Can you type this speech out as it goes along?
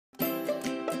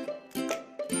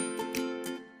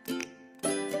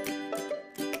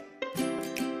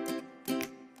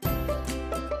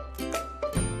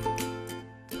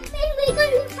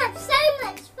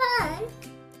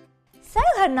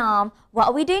Hanam. What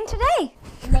are we doing today?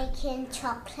 Making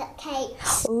chocolate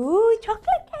cakes. Ooh,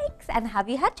 chocolate cakes. And have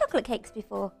you had chocolate cakes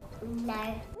before?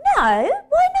 No. No?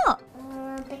 Why not?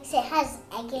 Because it has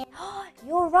egg in.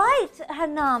 You're right,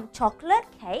 Hanam. Chocolate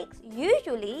cakes,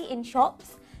 usually in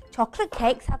shops, chocolate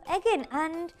cakes have egg in.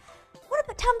 And what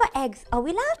about Tamba eggs? Are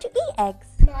we allowed to eat eggs?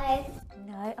 No.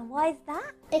 No, and why is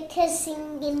that? Because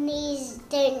Singanese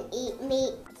don't eat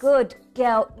meat. Good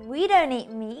girl, we don't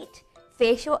eat meat,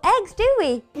 fish or eggs, do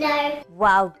we? No.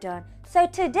 Well done. So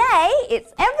today,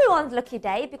 it's everyone's lucky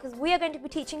day because we are going to be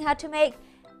teaching how to make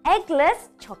eggless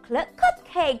chocolate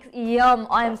cupcakes. Yum,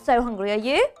 I am so hungry, are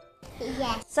you?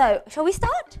 Yes. So, shall we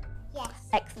start? Yes.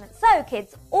 Excellent. So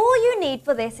kids, all you need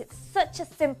for this, it's such a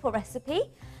simple recipe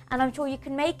and I'm sure you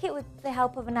can make it with the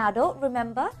help of an adult,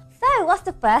 remember? So, what's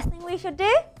the first thing we should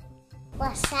do?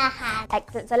 Wash our hands.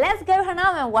 Excellent. So let's go,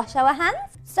 Hanam, and wash our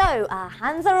hands. So our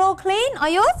hands are all clean. Are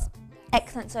yours?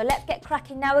 Excellent. So let's get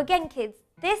cracking. Now again, kids,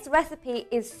 this recipe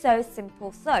is so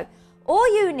simple. So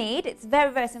all you need, it's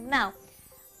very, very simple. Now,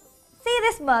 see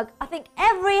this mug? I think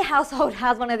every household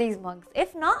has one of these mugs.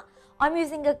 If not, I'm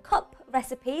using a cup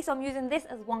recipe. So I'm using this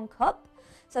as 1 cup.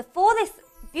 So for this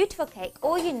beautiful cake,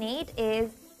 all you need is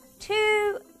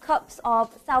 2 cups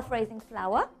of self-raising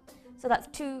flour. So that's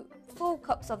 2 full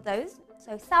cups of those.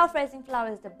 So self-raising flour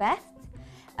is the best.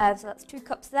 So that's 2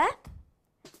 cups there.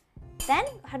 Then,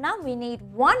 Hanam, we need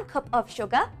 1 cup of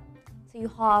sugar. So you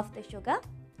halve the sugar.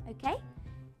 Okay.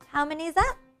 How many is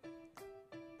that?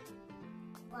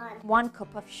 1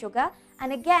 cup of sugar.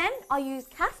 And again, I use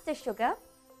caster sugar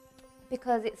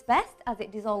because it's best as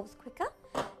it dissolves quicker.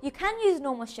 You can use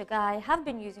normal sugar. I have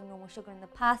been using normal sugar in the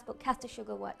past, but caster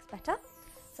sugar works better.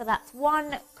 So that's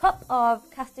 1 cup of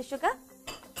caster sugar.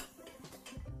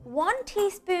 1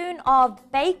 teaspoon of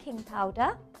baking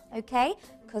powder, okay?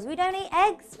 Because we don't eat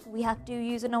eggs, we have to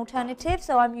use an alternative.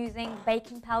 So I'm using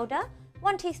baking powder,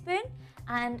 1 teaspoon,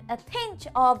 and a pinch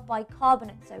of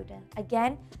bicarbonate soda.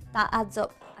 Again, that adds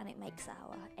up and it makes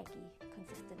our eggy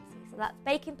consistency. So that's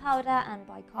baking powder and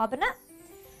bicarbonate.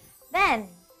 Then,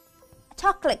 a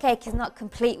chocolate cake is not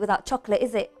complete without chocolate,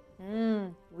 is it?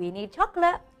 We need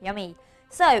chocolate, yummy.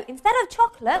 So instead of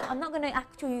chocolate, I'm not going to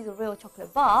actually use a real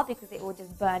chocolate bar because it will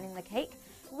just burn in the cake.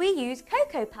 We use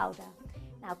cocoa powder.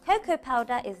 Now cocoa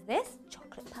powder is this,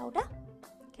 chocolate powder.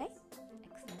 Okay,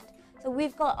 excellent.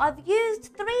 So I've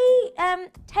used 3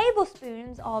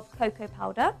 tablespoons of cocoa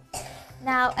powder.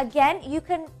 Now again, you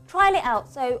can trial it out.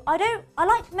 So I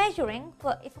like measuring,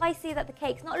 but if I see that the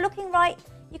cake's not looking right,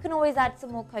 you can always add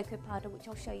some more cocoa powder, which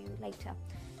I'll show you later.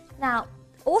 Now,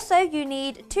 also you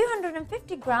need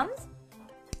 250 grams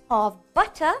of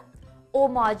butter or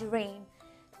margarine.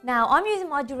 Now I'm using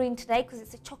margarine today because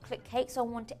it's a chocolate cake, so I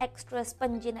want it extra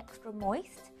spongy and extra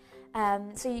moist.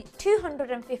 So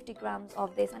 250 grams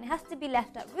of this, and it has to be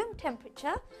left at room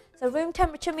temperature. So room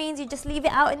temperature means you just leave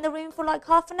it out in the room for like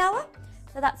half an hour.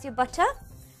 So that's your butter.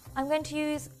 I'm going to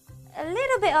use a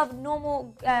little bit of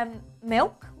normal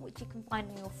milk, which you can find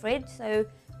in your fridge. So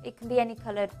it can be any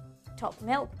coloured top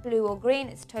milk, blue or green,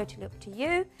 it's totally up to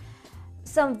you.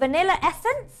 Some vanilla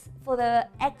essence for the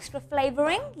extra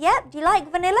flavouring. Yep, do you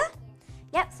like vanilla?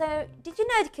 Yep, so did you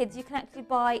know, kids, you can actually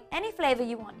buy any flavour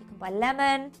you want. You can buy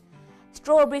lemon,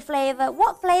 strawberry flavour.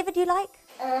 What flavour do you like?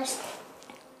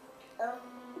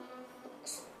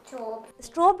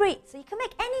 Strawberry. So you can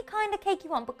make any kind of cake you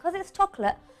want. Because it's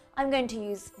chocolate, I'm going to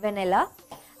use vanilla.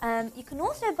 You can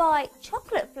also buy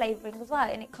chocolate flavouring as well,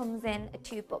 and it comes in a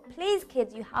tube. But please,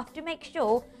 kids, you have to make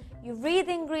sure you read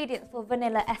the ingredients for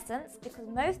vanilla essence because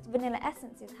most vanilla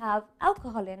essences have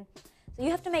alcohol in. So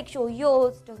you have to make sure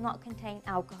yours does not contain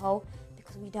alcohol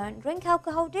because we don't drink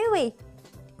alcohol, do we?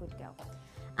 Good girl.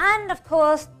 And of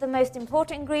course, the most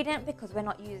important ingredient, because we're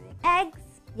not using eggs,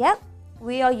 yep,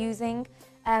 we are using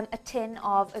a tin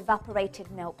of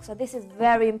evaporated milk. So this is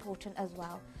very important as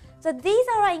well. So these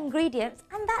are our ingredients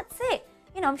and that's it.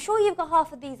 You know, I'm sure you've got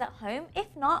half of these at home. If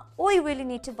not, all you really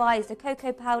need to buy is the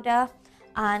cocoa powder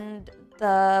and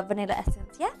the vanilla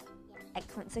essence, yeah?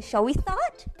 Excellent. So shall we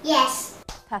start? Yes.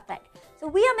 Perfect. So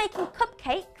we are making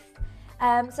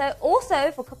cupcakes. So also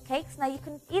for cupcakes, now you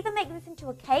can either make this into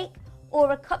a cake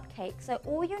or a cupcake. So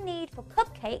all you need for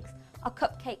cupcakes are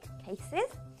cupcake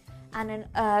cases and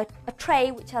a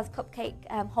tray which has cupcake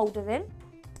holders in.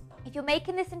 If you're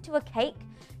making this into a cake,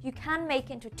 you can make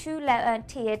it into a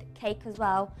 2-tiered cake as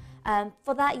well.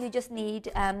 For that, you just need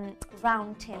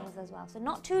round tins as well. So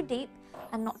not too deep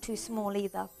and not too small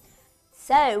either.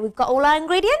 So we've got all our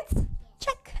ingredients?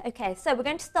 Check. Okay, so we're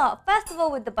going to start first of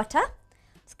all with the butter.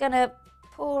 Just going to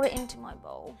pour it into my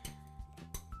bowl.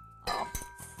 Oh,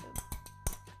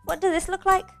 what does this look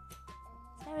like?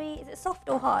 Is it soft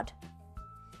or hard?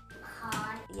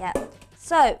 Yeah.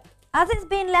 So, as it's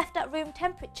been left at room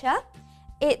temperature,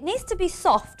 it needs to be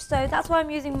soft. So that's why I'm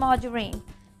using margarine.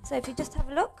 So if you just have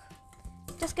a look,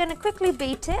 just going to quickly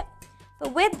beat it.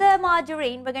 But with the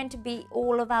margarine, we're going to beat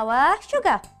all of our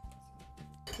sugar.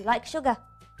 Do you like sugar?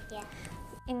 Yeah.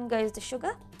 In goes the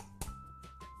sugar.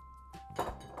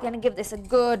 You're going to give this a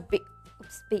good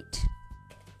beat.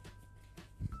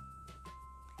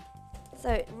 So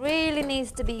it really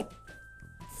needs to be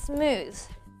smooth.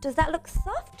 Does that look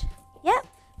soft? Yep.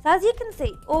 So as you can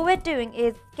see, all we're doing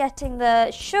is getting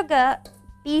the sugar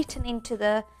beaten into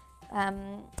the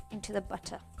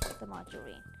butter, the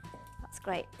margarine. That's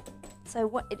great.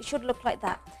 So it should look like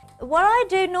that. What I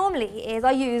do normally is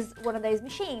I use one of those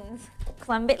machines because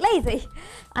I'm a bit lazy,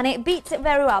 and it beats it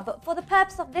very well. But for the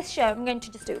purpose of this show, I'm going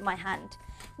to just do it with my hand.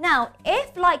 Now,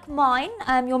 if like mine,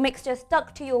 your mixture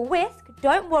stuck to your whisk,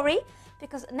 don't worry,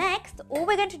 because next, all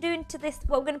we're going to do into this,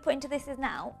 what we're going to put into this is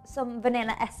now some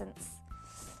vanilla essence.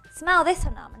 Smell this,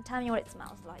 Hanam, and tell me what it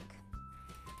smells like.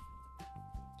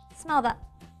 Smell that.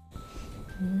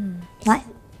 Nice.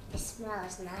 It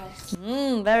smells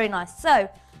nice. Very nice. So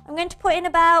I'm going to put in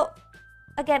about,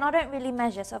 again, I don't really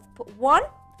measure, so I've put 1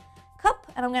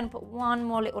 cup, and I'm going to put 1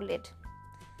 more little lid.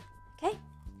 Okay.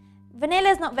 Vanilla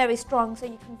is not very strong, so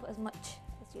you can put as much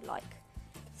as you like.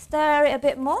 Stir it a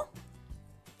bit more.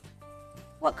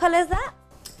 What colour is that?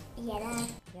 Yellow.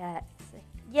 Yeah, it's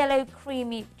a yellow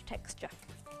creamy texture.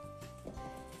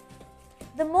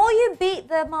 The more you beat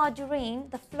the margarine,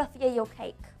 the fluffier your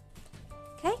cake.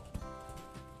 Okay?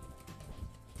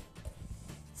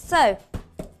 So,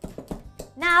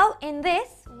 now in this,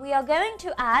 we are going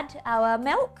to add our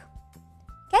milk.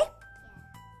 Okay?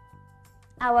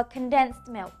 Our condensed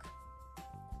milk.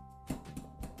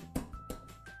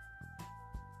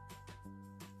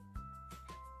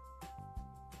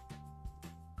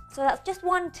 So that's just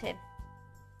 1 tin.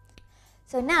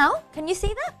 So now, can you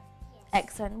see that? Yes.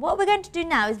 Excellent. What we're going to do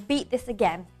now is beat this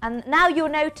again. And now you'll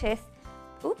notice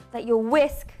that your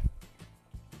whisk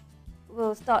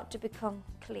will start to become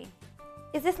clean.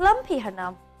 Is this lumpy,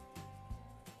 Hanam?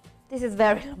 This is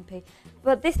very lumpy.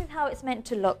 But this is how it's meant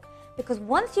to look. Because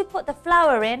once you put the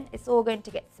flour in, it's all going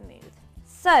to get smooth.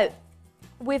 So,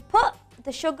 we've put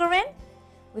the sugar in,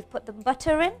 we've put the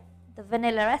butter in, the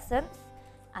vanilla essence,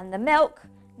 and the milk.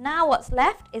 Now what's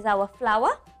left is our flour.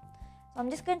 So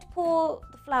I'm just going to pour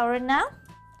the flour in now.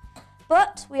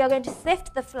 But we are going to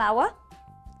sift the flour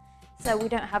so we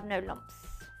don't have no lumps.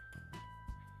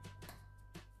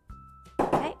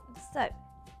 Okay, so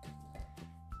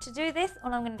to do this,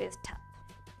 all I'm going to do is tap.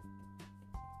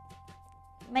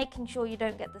 Making sure you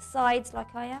don't get the sides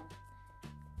like I am.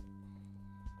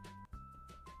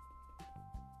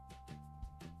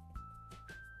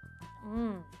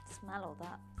 Smell all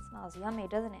that. Smells yummy,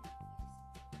 doesn't it?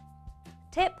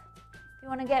 Tip, if you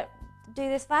want to do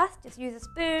this fast, just use a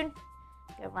spoon,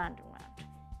 go round and round.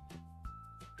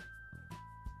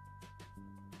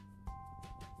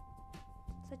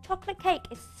 So chocolate cake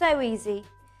is so easy.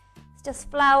 It's just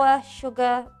flour,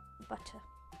 sugar, butter.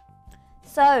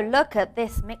 So look at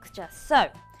this mixture. So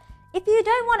if you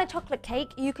don't want a chocolate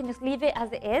cake, you can just leave it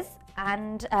as it is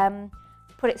and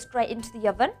put it straight into the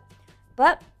oven.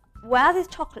 But as it's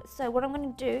chocolate, so what I'm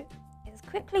going to do is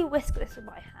quickly whisk this with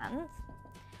my hands,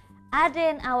 add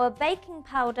in our baking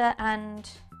powder and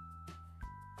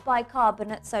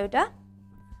bicarbonate soda.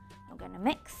 I'm going to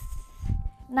mix.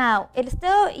 Now, it's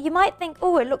still, you might think,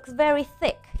 oh, it looks very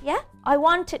thick. Yeah, I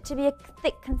want it to be a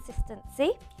thick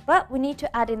consistency, but we need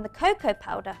to add in the cocoa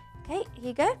powder. Okay, here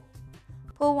you go.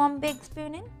 Pour 1 big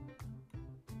spoon in.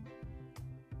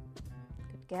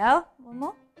 Good girl. 1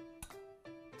 more.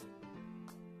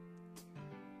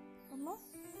 1 more.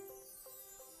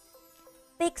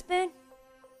 Big spoon.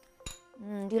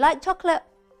 Do you like chocolate?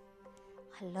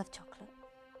 I love chocolate.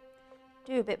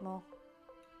 Do a bit more.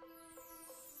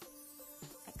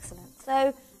 Excellent.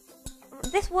 So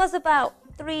this was about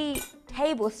 3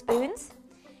 tablespoons.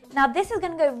 Now this is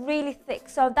going to go really thick,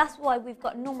 so that's why we've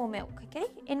got normal milk. Okay,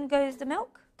 in goes the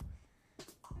milk,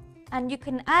 and you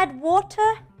can add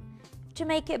water to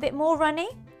make it a bit more runny,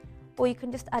 or you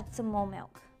can just add some more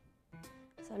milk.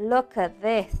 So look at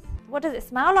this. What does it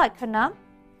smell like, Hanam?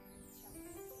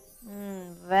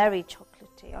 Very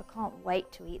chocolatey. I can't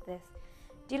wait to eat this.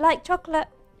 Do you like chocolate?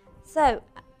 So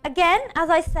again, as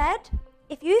I said,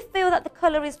 if you feel that the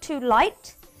colour is too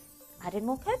light, add in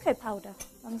more cocoa powder.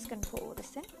 I'm just going to put all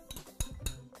this in.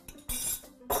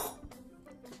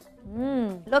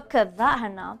 Look at that,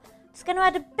 Hanam. Just going to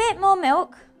add a bit more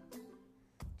milk.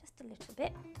 Just a little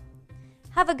bit.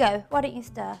 Have a go. Why don't you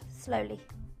stir slowly?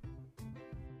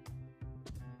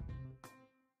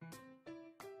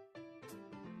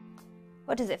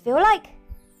 What does it feel like?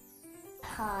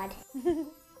 Hard.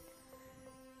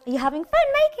 Are you having fun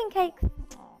making cakes?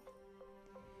 Oh.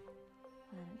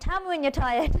 Tell me when you're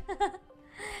tired.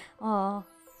 Oh.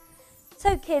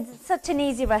 So kids, it's such an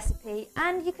easy recipe,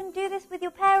 and you can do this with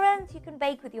your parents, you can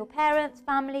bake with your parents,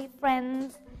 family,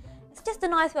 friends. It's just a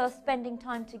nice way of spending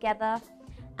time together.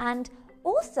 And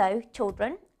also,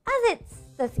 children, as it's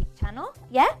the Sikh channel,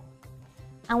 yeah?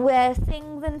 And we're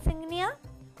sings and singnia,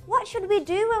 what should we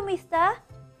do when we stir?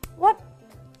 What?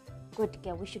 Good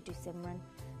girl, we should do Simran.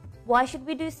 Why should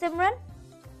we do Simran?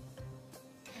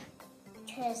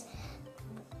 Because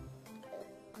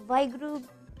Vaheguru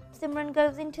Simran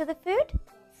goes into the food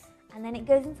and then it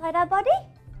goes inside our body.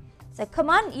 So come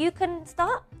on, you can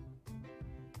start.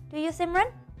 Do your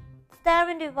Simran. Stir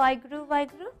and do Vaheguru,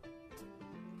 Vaheguru.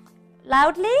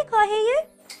 Loudly, can't hear you.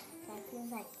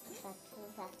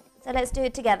 So let's do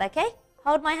it together, okay?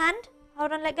 Hold my hand.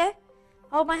 Hold on, let go.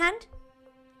 Hold my hand.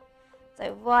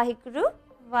 So Vaheguru,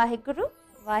 Vaheguru,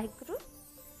 Vaheguru.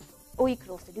 Or you could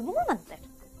also do more mantra.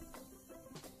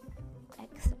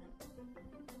 Excellent.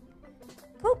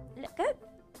 Cool, let go.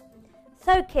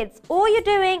 So kids, all you're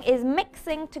doing is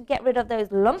mixing to get rid of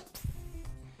those lumps.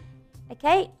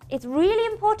 Okay, it's really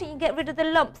important you get rid of the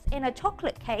lumps in a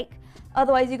chocolate cake,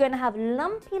 otherwise you're going to have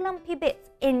lumpy bits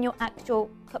in your actual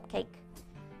cupcake.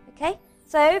 Okay,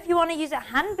 so if you want to use a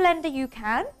hand blender you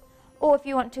can, or if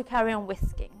you want to carry on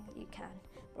whisking you can.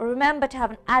 But remember to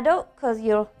have an adult, because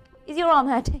is your arm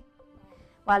hurting?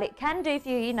 Well, it can do if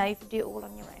you do it all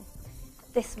on your own.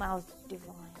 This smells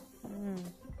divine.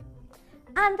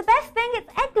 And the best thing,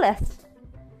 it's eggless.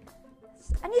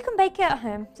 And you can bake it at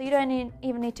home, so you don't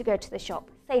even need to go to the shop.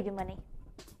 Save your money.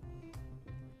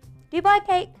 Do you buy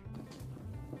cake?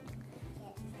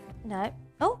 yes. No.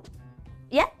 Oh,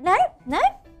 yeah, no.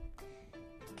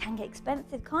 It can get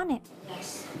expensive, can't it?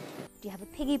 Yes. Do you have a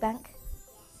piggy bank?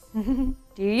 Do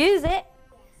you use it?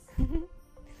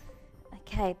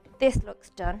 Okay, this looks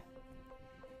done.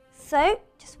 So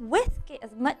just whisk it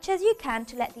as much as you can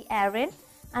to let the air in.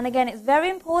 And again, it's very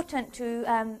important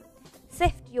to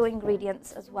sift your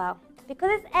ingredients as well.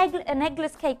 Because it's an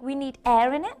eggless cake, we need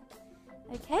air in it.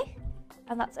 Okay?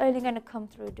 And that's only going to come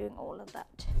through doing all of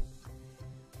that.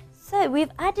 So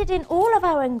we've added in all of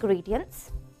our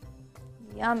ingredients.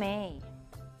 Yummy.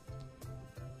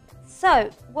 So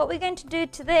what we're going to do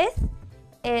to this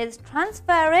is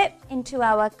transfer it into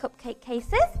our cupcake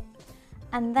cases.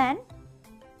 And then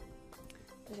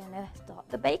we're going to start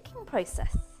the baking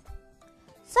process.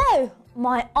 So,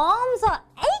 my arms are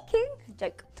aching.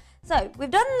 Joke. So, we've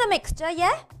done the mixture,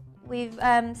 yeah? We've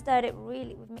stirred it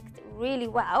we've mixed it really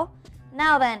well.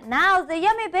 Now then, now's the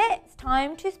yummy bit. It's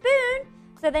time to spoon.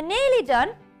 So, they're nearly done,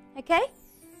 okay?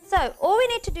 So, all we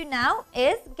need to do now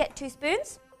is get 2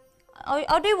 spoons.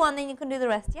 I'll do one, then you can do the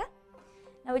rest, yeah?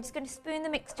 Now, we're just going to spoon the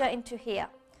mixture into here.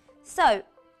 So,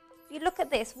 if you look at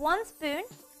this, 1 spoon,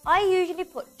 I usually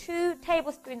put 2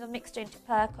 tablespoons of mixture into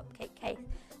per cupcake case.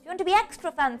 If you want to be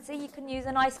extra fancy, you can use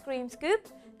an ice cream scoop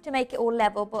to make it all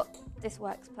level, but this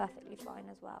works perfectly fine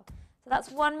as well. So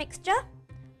that's 1 mixture.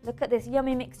 Look at this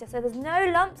yummy mixture. So there's no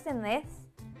lumps in this.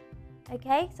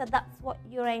 Okay, so that's what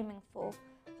you're aiming for.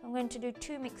 So I'm going to do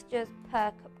 2 mixtures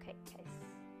per cupcake case.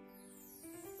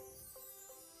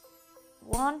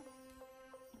 1.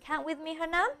 Count with me,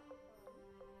 Hanam.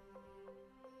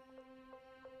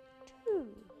 2.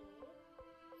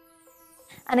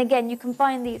 And again, you can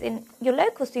find these in your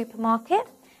local supermarket,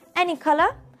 any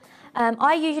colour.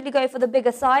 I usually go for the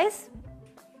bigger size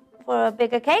for a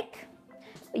bigger cake,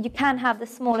 but you can have the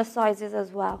smaller sizes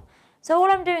as well. So all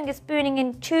I'm doing is spooning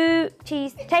in 2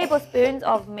 tablespoons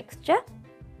of mixture.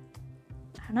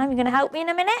 And you're going to help me in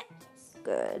a minute?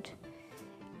 Good.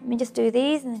 Let me just do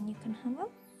these and then you can have them.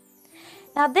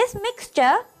 Now this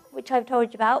mixture, which I've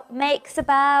told you about, makes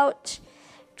about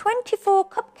 24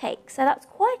 cupcakes. So that's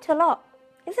quite a lot,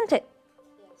 isn't it?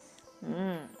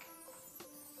 Yes.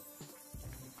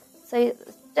 So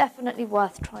it's definitely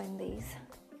worth trying these.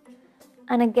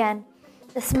 And again,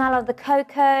 the smell of the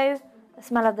cocoa, the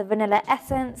smell of the vanilla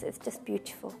essence, it's just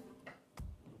beautiful.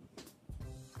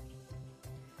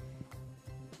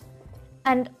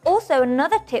 And also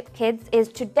another tip, kids, is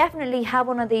to definitely have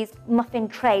one of these muffin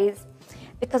trays.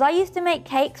 Because I used to make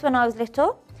cakes when I was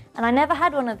little, and I never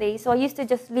had one of these, so I used to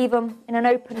just leave them in an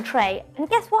open tray. And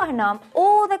guess what, Hanam?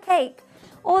 All the cake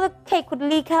would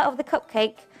leak out of the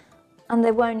cupcake, and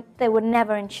they were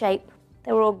never in shape.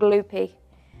 They were all gloopy.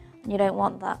 You don't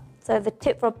want that. So the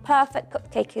tip for a perfect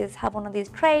cupcake is have one of these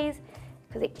trays,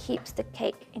 because it keeps the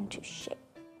cake into shape.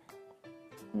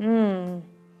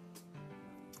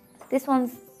 This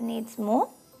one needs more.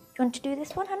 Do you want to do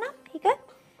this one, Hannah? Here you go.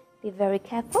 Be very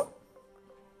careful.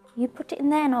 You put it in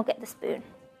there and I'll get the spoon.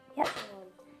 Yep.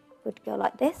 Good girl,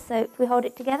 like this. So if we hold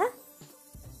it together.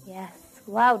 Yes,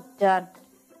 well done.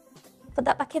 Put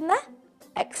that back in there.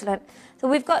 Excellent. So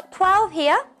we've got 12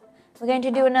 here. We're going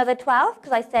to do another 12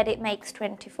 because I said it makes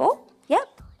 24.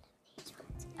 Yep.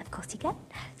 Of course you can.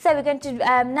 So we're going to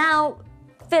now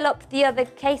fill up the other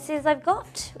cases I've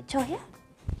got, which are here.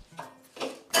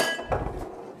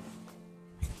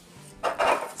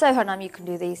 So Hanam, you can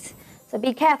do these. So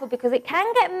be careful because it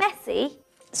can get messy.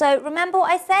 So remember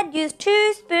what I said, use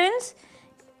 2 spoons,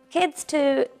 kids,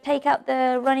 to take out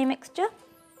the runny mixture.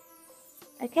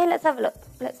 Okay, let's have a look.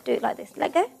 Let's do it like this.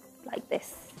 Let go, like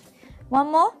this.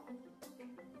 One more.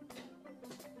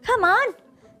 Come on,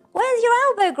 where's your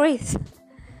elbow grease?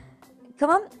 Come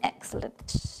on,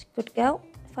 excellent. Good girl.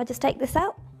 If I just take this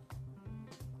out.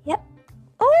 Yep.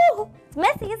 Oh, it's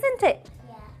messy, isn't it?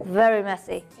 Yeah. Very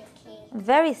messy. Sticky.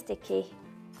 Very sticky.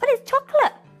 But it's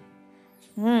chocolate.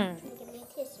 Can you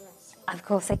make this messy? Of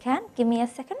course I can. Give me a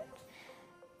second.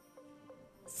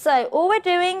 So all we're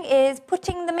doing is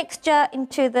putting the mixture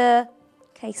into the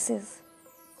cases.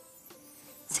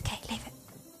 It's okay, leave it.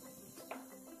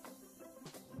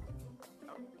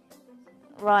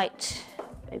 Right.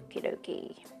 Okie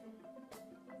dokie.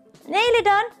 Nearly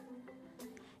done.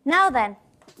 Now then,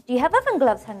 do you have oven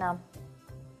gloves, Hanam?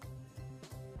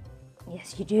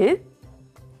 Yes, you do.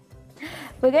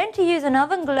 We're going to use an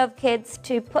oven glove, kids,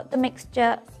 to put the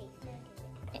mixture.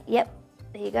 Yep,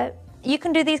 there you go. You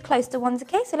can do these closer ones,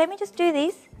 okay? So let me just do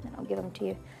these, and I'll give them to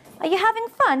you. Are you having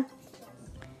fun?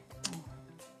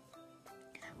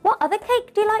 What other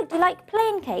cake do you like? Do you like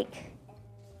plain cake?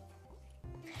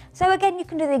 So again, you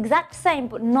can do the exact same,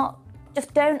 but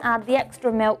just don't add the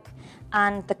extra milk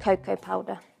and the cocoa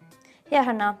powder. Here,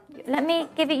 Hannah, let me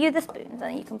give you the spoons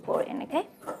and you can pour it in, okay?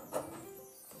 Here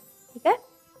you go.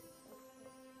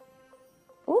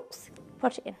 Oops,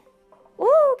 put it in.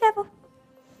 Ooh, careful.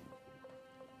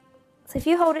 So if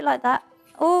you hold it like that,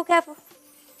 oh, careful.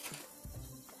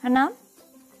 Hannah,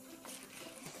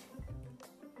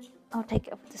 I'll take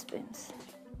it off with the spoons.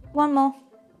 One more.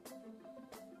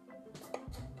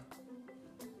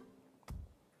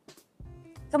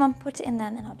 Come on, put it in there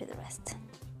and then I'll do the rest.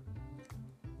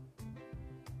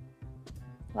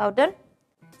 Well done.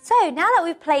 So now that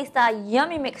we've placed our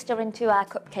yummy mixture into our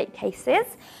cupcake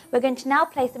cases, we're going to now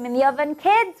place them in the oven.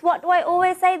 Kids, what do I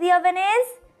always say the oven is?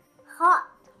 Hot.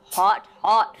 Hot,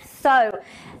 hot. So,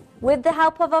 with the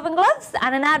help of oven gloves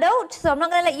and an adult, so I'm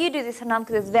not going to let you do this, Hanam,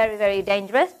 because it's very, very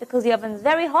dangerous because the oven's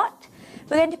very hot.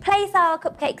 We're going to place our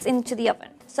cupcakes into the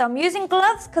oven. So I'm using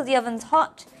gloves because the oven's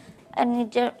hot and you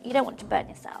don't want to burn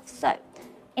yourself. So,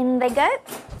 in they go.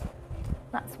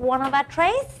 That's one of our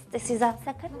trays. This is our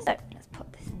second. So, let's put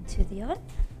this into the oven.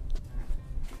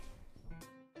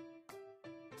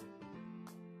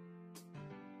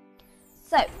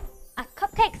 So, our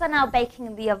cupcakes are now baking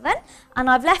in the oven and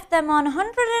I've left them on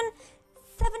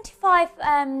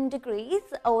 175 degrees.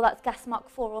 Oh, that's gas mark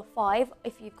 4 or 5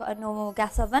 if you've got a normal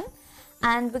gas oven.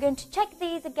 And we're going to check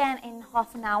these again in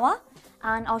half an hour.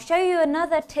 And I'll show you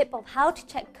another tip of how to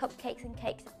check cupcakes and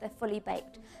cakes if they're fully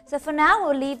baked. So for now,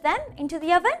 we'll leave them into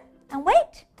the oven and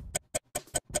wait.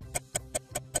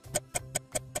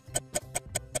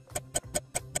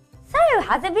 So,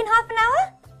 has it been half an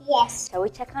hour? Yes. Shall we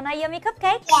check on our yummy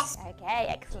cupcakes? Yes. Okay,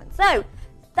 excellent. So,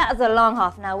 that was a long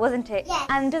half an hour, wasn't it? Yes.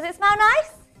 And does it smell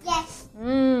nice? Yes.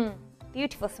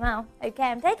 Beautiful smell. Okay,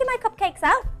 I'm taking my cupcakes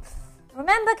out.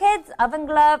 Remember, kids, oven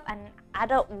glove and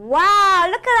adult. Wow,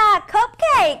 look at our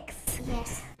cupcakes.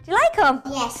 Yes. Do you like them?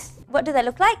 Yes. What do they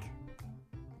look like?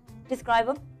 Describe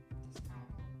them.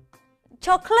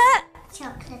 Chocolate.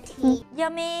 Chocolatey.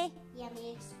 Yummy.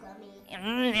 Yummy, scrummy.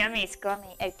 Yummy,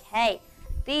 scrummy. Okay,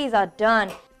 these are done.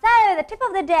 So the tip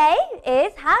of the day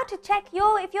is how to check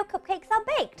if your cupcakes are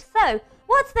baked. So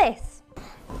what's this?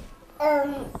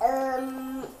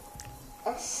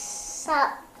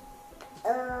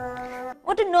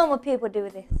 What do normal people do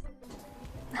with this?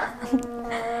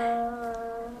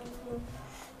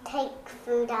 Take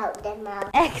food out their mouth.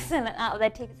 Excellent, out of their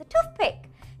teeth. It's a toothpick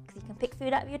because you can pick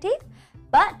food out of your teeth.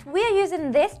 But we are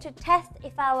using this to test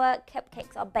if our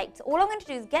cupcakes are baked. So all I'm going to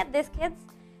do is get this, kids,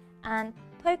 and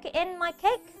poke it in my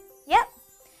cake. Yep.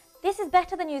 This is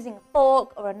better than using a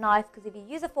fork or a knife because if you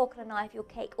use a fork and a knife, your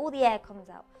cake, all the air comes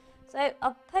out. So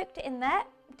I've poked it in there,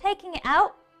 I'm taking it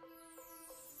out,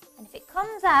 and if it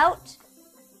comes out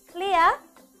clear,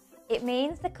 it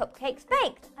means the cupcake's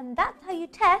baked. And that's how you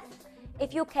test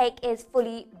if your cake is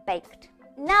fully baked.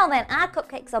 Now then, our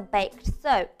cupcakes are baked.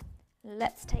 So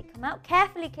let's take them out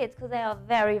carefully, kids, because they are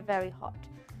very, very hot.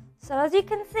 So as you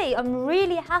can see, I'm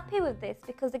really happy with this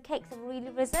because the cakes have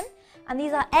really risen. And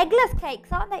these are eggless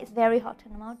cakes, aren't they? It's very hot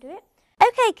and I'll do it.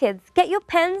 Okay kids, get your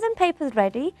pens and papers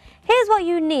ready. Here's what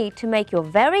you need to make your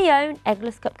very own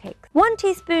eggless cupcakes. 1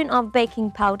 teaspoon of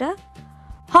baking powder,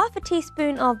 half a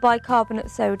teaspoon of bicarbonate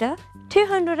soda,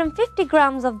 250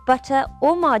 grams of butter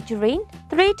or margarine,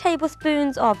 3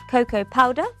 tablespoons of cocoa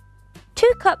powder,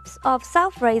 2 cups of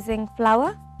self-raising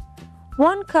flour,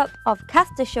 1 cup of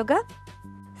caster sugar,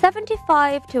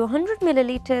 75 to 100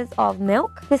 milliliters of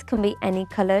milk, this can be any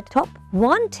coloured top,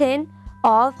 1 tin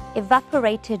of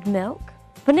evaporated milk,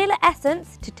 vanilla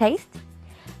essence to taste.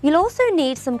 You'll also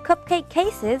need some cupcake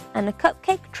cases and a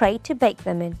cupcake tray to bake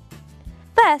them in.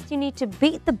 First, you need to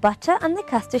beat the butter and the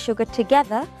caster sugar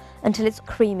together until it's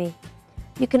creamy.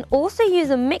 You can also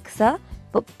use a mixer,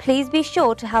 but please be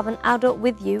sure to have an adult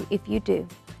with you if you do.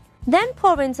 Then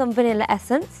pour in some vanilla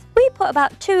essence. We put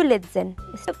about 2 lids in.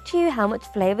 It's up to you how much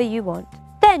flavour you want.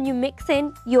 Then you mix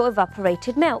in your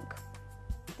evaporated milk.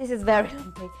 This is very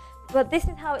lumpy, but this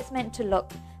is how it's meant to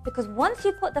look, because once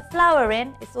you put the flour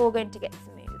in, it's all going to get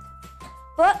smooth.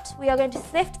 But we are going to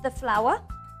sift the flour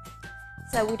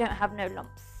so we don't have no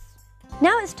lumps.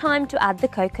 Now it's time to add the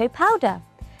cocoa powder.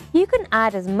 You can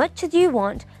add as much as you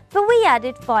want, but we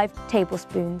added 5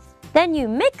 tablespoons. Then you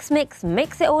mix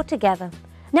it all together.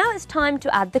 Now it's time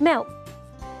to add the milk.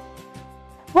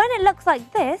 When it looks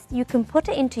like this, you can put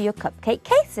it into your cupcake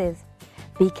cases.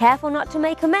 Be careful not to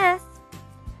make a mess.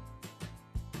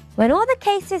 When all the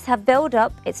cases have filled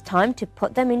up, it's time to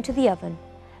put them into the oven.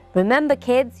 Remember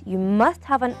kids, you must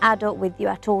have an adult with you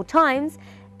at all times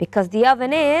because the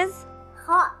oven is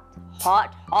Hot.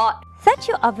 hot. Set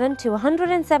your oven to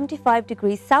 175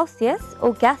 degrees Celsius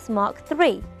or gas mark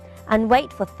 3 and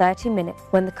wait for 30 minutes.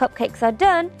 When the cupcakes are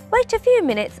done, wait a few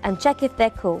minutes and check if they're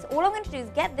cool. So all I'm going to do is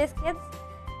get this kids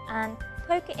and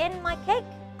poke it in my cake.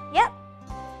 Yep.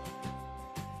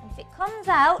 And if it comes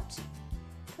out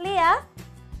clear,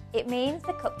 it means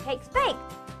the cupcake's baked.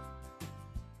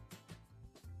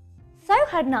 So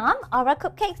Harnam, are our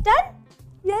cupcakes done?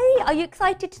 Yay! Are you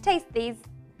excited to taste these?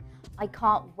 I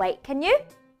can't wait. Can you?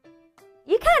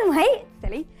 You can wait.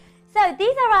 Silly. So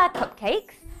these are our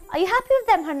cupcakes. Are you happy with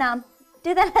them, Harnam?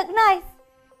 Do they look nice?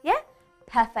 Yeah?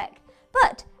 Perfect.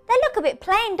 But they look a bit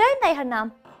plain, don't they,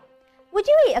 Harnam? Would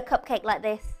you eat a cupcake like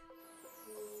this?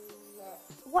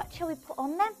 What shall we put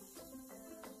on them?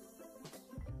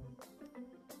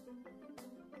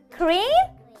 Cream?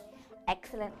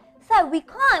 Excellent. So we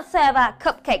can't serve our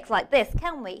cupcakes like this,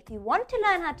 can we? If you want to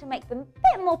learn how to make them a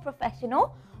bit more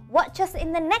professional, watch us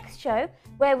in the next show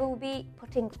where we'll be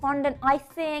putting fondant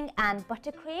icing and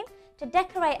buttercream to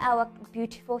decorate our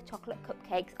beautiful chocolate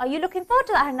cupcakes. Are you looking forward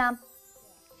to that, Harnam?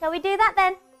 Shall we do that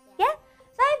then? Yeah?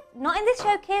 So, not in this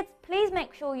show, kids. Please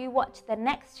make sure you watch the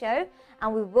next show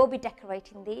and we will be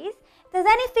decorating these. If there's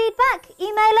any feedback,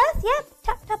 email us. Yep,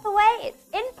 tap away. It's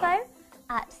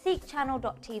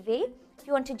info@seekchannel.tv. If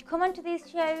you want to come onto these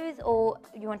shows or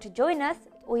you want to join us,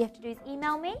 all you have to do is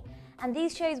email me. And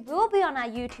these shows will be on our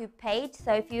YouTube page,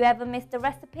 so if you ever missed a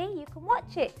recipe, you can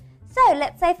watch it. So,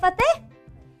 let's say Fateh.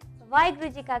 Vaheguru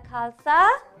Ji Ka Khalsa.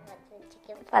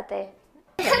 Fateh.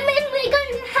 Come in, we're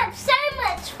going to have so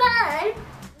much fun.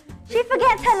 She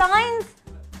forgets her lines.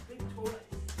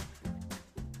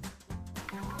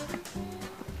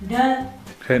 No.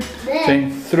 Okay, saying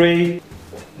 3.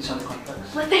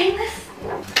 We're famous.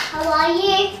 How are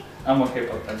you? I'm okay,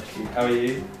 Bob, thank you. How are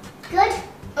you? Good.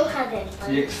 I'm having Are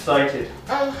fun. you excited?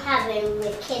 I'm having a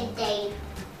wicked day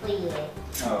for you.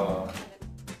 Oh.